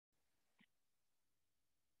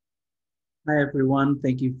Hi, everyone.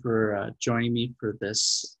 Thank you for joining me for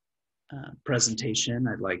this presentation.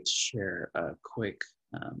 I'd like to share a quick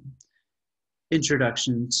um,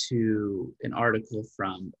 introduction to an article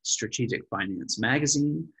from Strategic Finance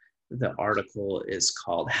Magazine. The article is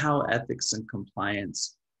called How Ethics and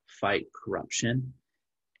Compliance Fight Corruption.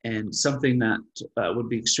 And something that would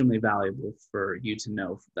be extremely valuable for you to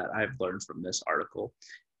know that I've learned from this article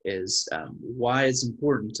is why it's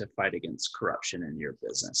important to fight against corruption in your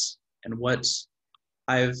business. And what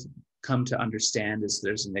I've come to understand is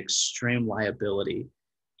there's an extreme liability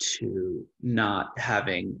to not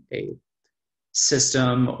having a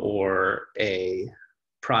system or a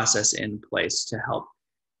process in place to help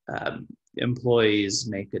employees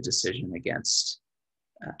make a decision against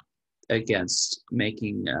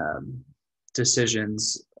making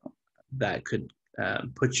decisions that could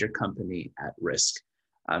put your company at risk.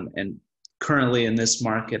 And currently in this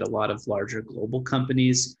market, a lot of larger global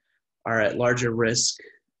companies are at larger risk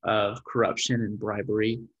of corruption and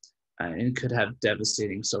bribery, and could have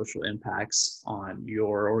devastating social impacts on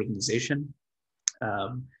your organization.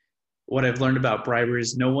 What I've learned about bribery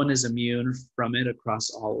is no one is immune from it across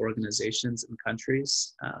all organizations and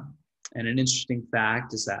countries. And an interesting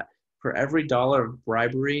fact is that for every dollar of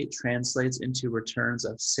bribery, it translates into returns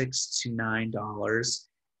of $6 to $9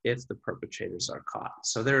 if the perpetrators are caught.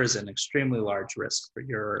 So there is an extremely large risk for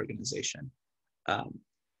your organization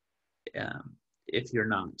if you're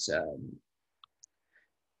not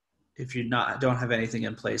don't have anything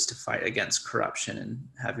in place to fight against corruption and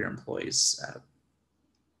have your employees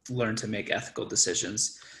learn to make ethical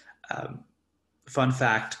decisions. Fun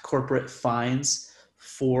fact: corporate fines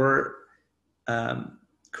for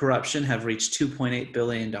corruption have reached $2.8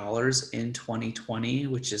 billion in 2020,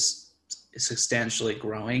 which is substantially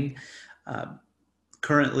growing.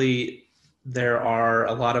 Currently, there are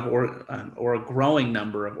a lot of or a growing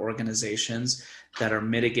number of organizations that are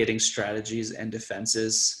mitigating strategies and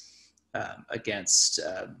defenses against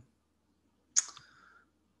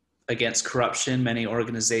corruption. Many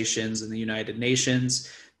organizations in the United Nations,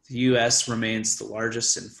 the U.S. remains the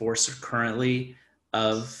largest enforcer currently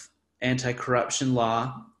of anti-corruption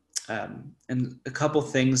law, and a couple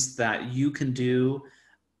things that you can do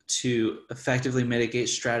to effectively mitigate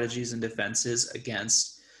strategies and defenses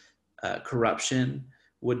against corruption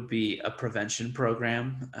would be a prevention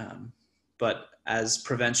program. But as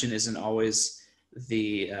prevention isn't always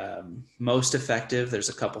the most effective, there's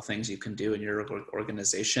a couple things you can do in your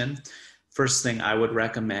organization. First thing I would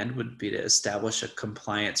recommend would be to establish a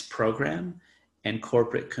compliance program and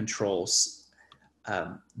corporate controls.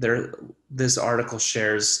 This article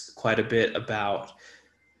shares quite a bit about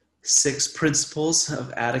 6 principles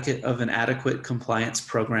of an adequate compliance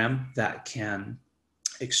program that can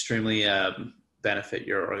extremely benefit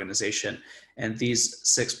your organization. And these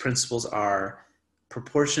 6 principles are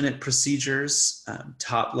proportionate procedures,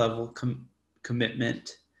 top level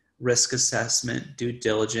commitment, risk assessment, due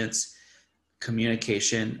diligence,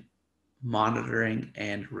 communication, monitoring,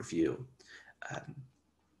 and review.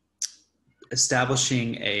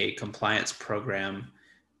 Establishing a compliance program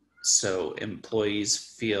so employees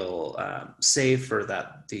feel safe, or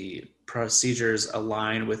that the procedures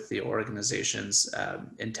align with the organization's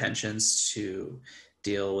intentions to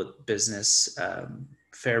deal with business,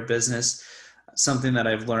 fair business. Something that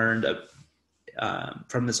I've learned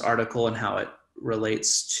from this article and how it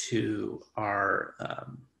relates to our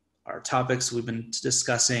topics we've been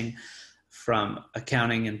discussing from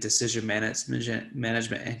accounting and decision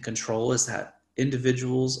management and control is that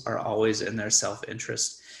individuals are always in their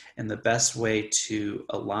self-interest. And the best way to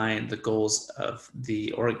align the goals of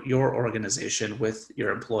your organization with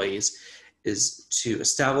your employees is to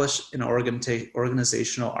establish an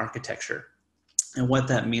organizational architecture. And what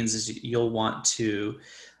that means is you'll want to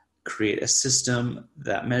create a system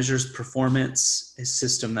that measures performance, a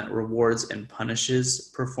system that rewards and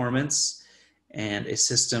punishes performance, and a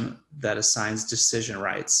system that assigns decision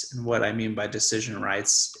rights. And what I mean by decision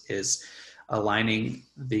rights is aligning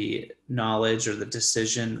the knowledge or the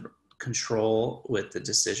decision control with the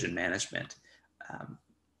decision management.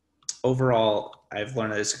 Overall, I've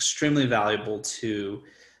learned that it's extremely valuable to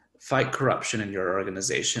fight corruption in your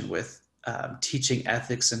organization with teaching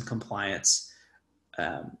ethics and compliance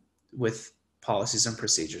with policies and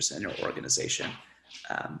procedures in your organization.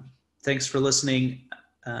 Thanks for listening.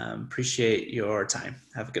 Appreciate your time.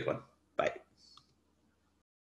 Have a good one.